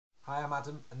Hi, I'm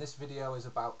Adam, and this video is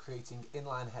about creating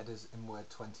inline headers in Word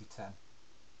 2010.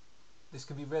 This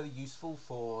can be really useful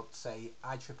for, say,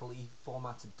 IEEE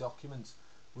formatted documents,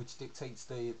 which dictates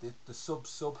the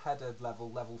sub-header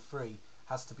level 3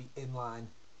 has to be in line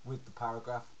with the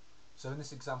paragraph. So in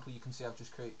this example you can see I've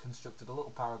just constructed a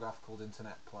little paragraph called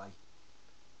Internet Play.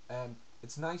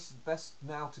 It's best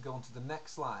now to go on to the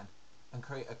next line and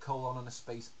create a colon and a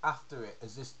space after it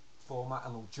as this format,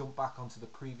 and we'll jump back onto the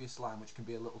previous line, which can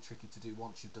be a little tricky to do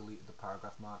once you've deleted the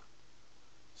paragraph mark.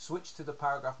 Switch to the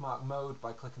paragraph mark mode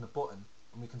by clicking the button,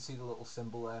 and we can see the little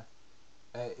symbol there.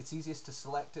 It's easiest to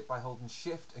select it by holding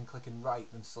shift and clicking right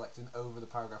than selecting over the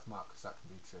paragraph mark, because that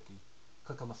can be tricky.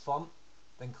 Click on the font,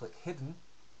 then click hidden,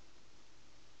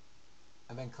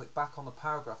 and then click back on the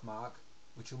paragraph mark,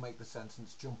 which will make the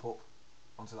sentence jump up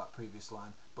onto that previous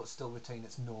line but still retain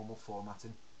its normal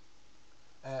formatting.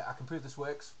 I can prove this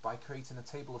works by creating a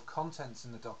table of contents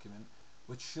in the document,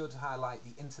 which should highlight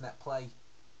the Internet Play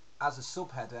as a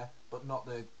subheader but not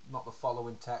the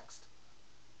following text,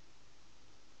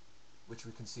 which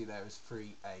we can see there is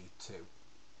 3A2.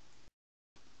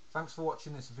 Thanks for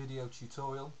watching this video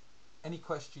tutorial. Any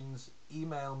questions,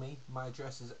 email me. My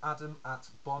address is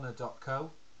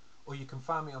adam@bonner.co, or you can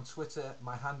find me on Twitter.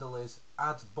 My handle is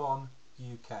 @bonuk.